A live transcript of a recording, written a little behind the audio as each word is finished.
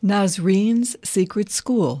Nasreen's Secret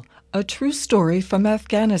School, A True Story from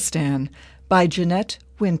Afghanistan by Jeanette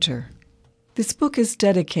Winter. This book is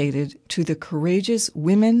dedicated to the courageous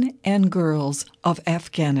women and girls of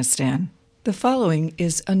Afghanistan. The following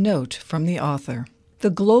is a note from the author. The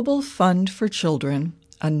Global Fund for Children,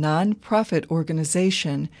 a non-profit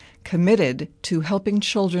organization committed to helping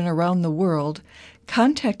children around the world,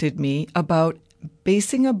 contacted me about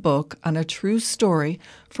basing a book on a true story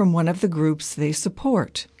from one of the groups they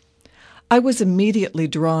support. I was immediately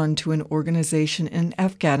drawn to an organization in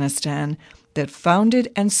Afghanistan that founded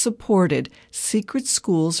and supported secret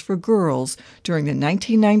schools for girls during the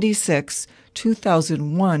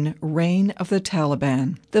 1996-2001 reign of the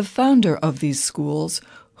Taliban. The founder of these schools,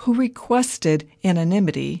 who requested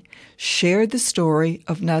anonymity, shared the story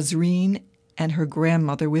of Nasreen and her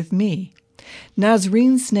grandmother with me.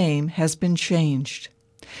 Nasreen's name has been changed.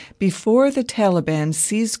 Before the Taliban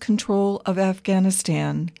seized control of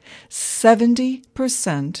Afghanistan,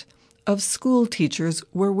 70% of school teachers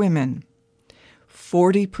were women,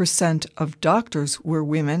 40% of doctors were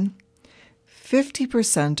women,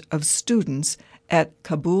 50% of students at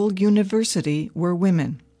Kabul University were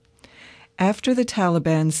women. After the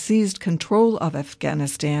Taliban seized control of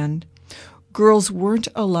Afghanistan, girls weren't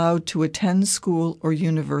allowed to attend school or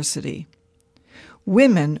university.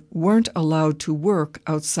 Women weren't allowed to work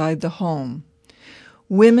outside the home.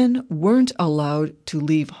 Women weren't allowed to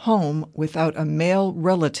leave home without a male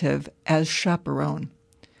relative as chaperone.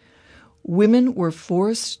 Women were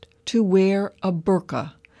forced to wear a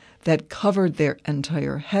burqa that covered their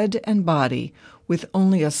entire head and body with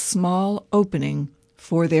only a small opening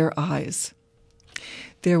for their eyes.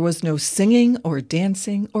 There was no singing or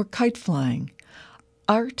dancing or kite flying.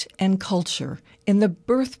 Art and culture in the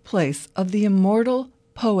birthplace of the immortal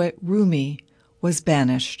poet Rumi was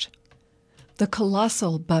banished. The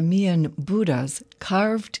colossal Bamiyan Buddhas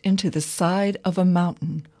carved into the side of a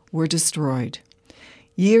mountain were destroyed.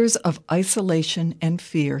 Years of isolation and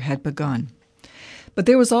fear had begun. But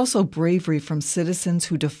there was also bravery from citizens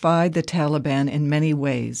who defied the Taliban in many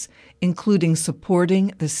ways, including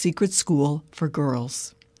supporting the secret school for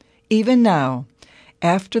girls. Even now,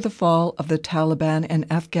 after the fall of the Taliban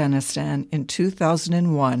in Afghanistan in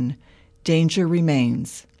 2001, danger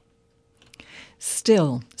remains.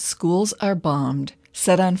 Still, schools are bombed,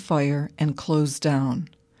 set on fire, and closed down.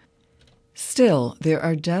 Still, there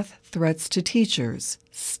are death threats to teachers.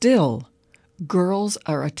 Still, girls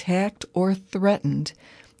are attacked or threatened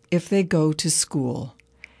if they go to school.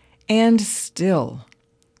 And still,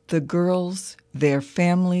 the girls, their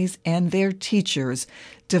families, and their teachers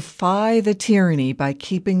defy the tyranny by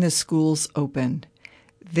keeping the schools open.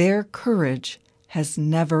 Their courage has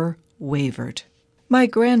never wavered. My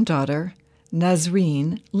granddaughter,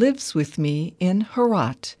 Nasreen, lives with me in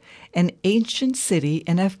Herat, an ancient city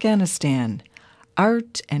in Afghanistan.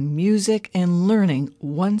 Art and music and learning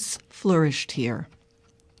once flourished here.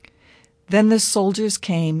 Then the soldiers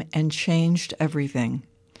came and changed everything.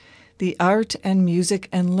 The art and music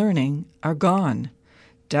and learning are gone.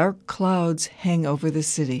 Dark clouds hang over the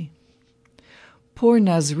city. Poor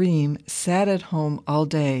Nasreen sat at home all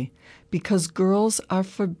day because girls are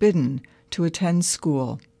forbidden to attend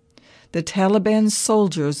school. The Taliban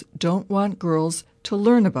soldiers don't want girls to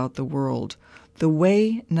learn about the world the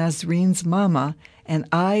way Nasreen's mama and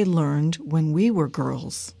I learned when we were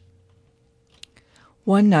girls.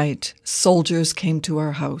 One night, soldiers came to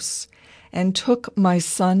our house and took my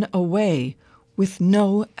son away with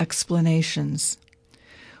no explanations.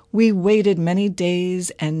 We waited many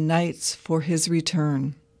days and nights for his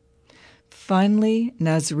return. Finally,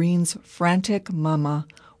 Nasreen's frantic mama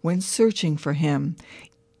went searching for him,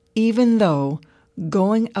 even though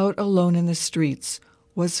going out alone in the streets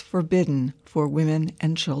was forbidden for women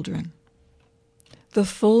and children. The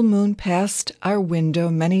full moon passed our window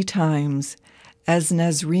many times as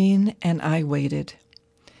Nasreen and I waited.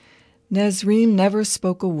 Nasreen never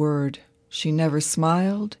spoke a word. She never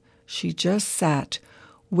smiled. She just sat,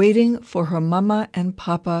 waiting for her mama and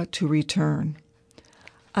papa to return.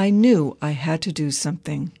 I knew I had to do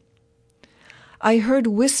something. I heard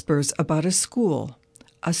whispers about a school,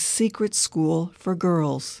 a secret school for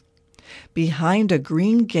girls. Behind a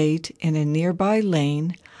green gate in a nearby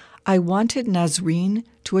lane, I wanted Nasreen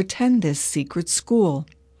to attend this secret school.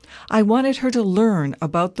 I wanted her to learn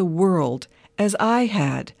about the world as I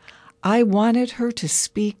had. I wanted her to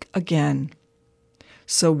speak again.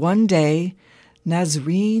 So one day,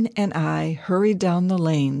 Nasreen and I hurried down the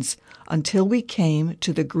lanes until we came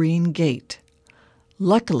to the green gate.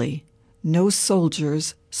 Luckily, no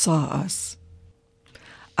soldiers saw us.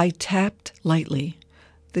 I tapped lightly.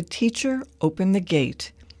 The teacher opened the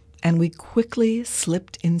gate, and we quickly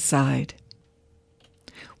slipped inside.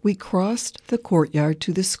 We crossed the courtyard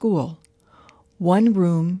to the school, one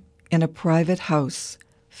room in a private house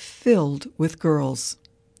filled with girls.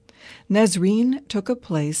 Nasreen took a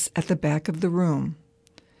place at the back of the room.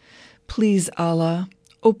 Please, Allah,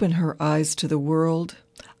 open her eyes to the world,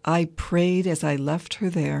 I prayed as I left her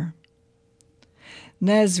there.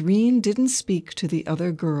 Nasreen didn't speak to the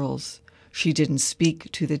other girls. She didn't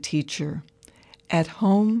speak to the teacher. At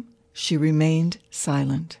home, she remained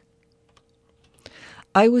silent.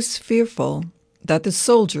 I was fearful that the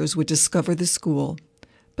soldiers would discover the school,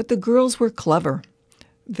 but the girls were clever.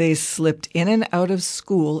 They slipped in and out of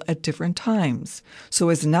school at different times so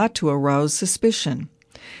as not to arouse suspicion.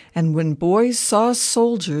 And when boys saw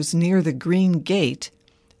soldiers near the green gate,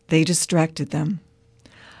 they distracted them.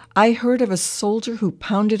 I heard of a soldier who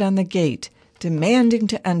pounded on the gate, demanding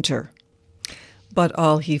to enter. But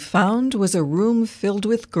all he found was a room filled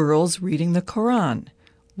with girls reading the Quran,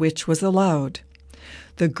 which was allowed.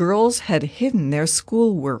 The girls had hidden their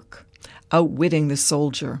schoolwork, outwitting the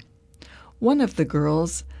soldier. One of the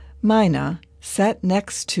girls, Mina, sat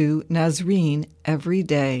next to Nasreen every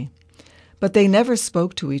day, but they never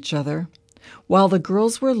spoke to each other. While the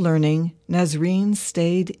girls were learning, Nasreen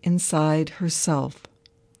stayed inside herself.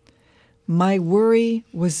 My worry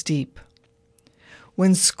was deep.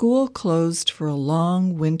 When school closed for a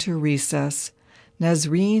long winter recess,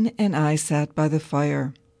 Nasreen and I sat by the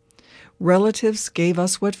fire. Relatives gave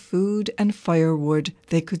us what food and firewood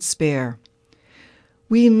they could spare.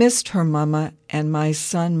 We missed her mama and my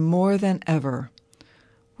son more than ever.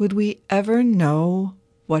 Would we ever know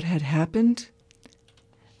what had happened?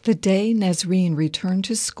 The day Nasreen returned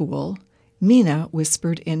to school, Mina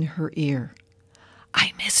whispered in her ear,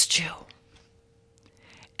 I missed you.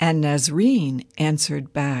 And Nasreen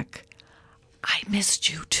answered back, I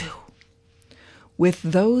missed you too. With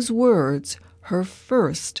those words, her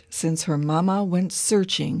first since her mama went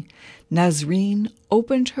searching, Nasreen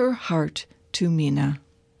opened her heart to Mina.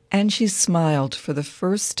 And she smiled for the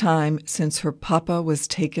first time since her papa was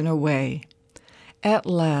taken away. At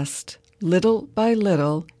last, little by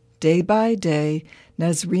little, day by day,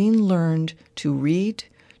 Nasreen learned to read,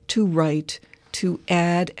 to write, to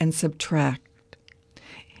add and subtract.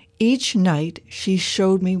 Each night she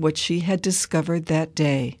showed me what she had discovered that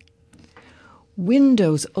day.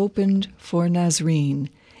 Windows opened for Nasreen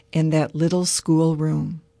in that little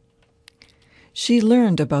schoolroom. She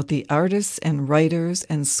learned about the artists and writers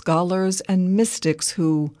and scholars and mystics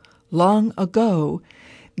who, long ago,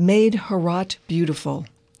 made Herat beautiful.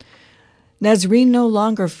 Nasreen no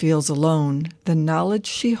longer feels alone. The knowledge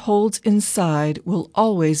she holds inside will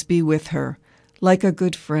always be with her, like a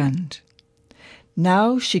good friend.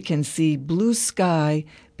 Now she can see blue sky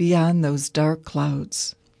beyond those dark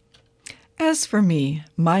clouds. As for me,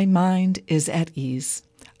 my mind is at ease.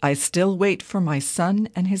 I still wait for my son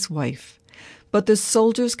and his wife, but the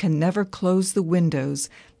soldiers can never close the windows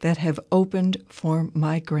that have opened for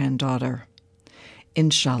my granddaughter.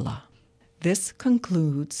 Inshallah. This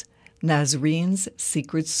concludes Nasreen's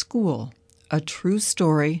Secret School, a true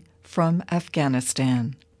story from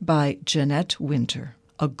Afghanistan by Jeanette Winter,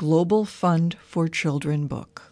 a Global Fund for Children book.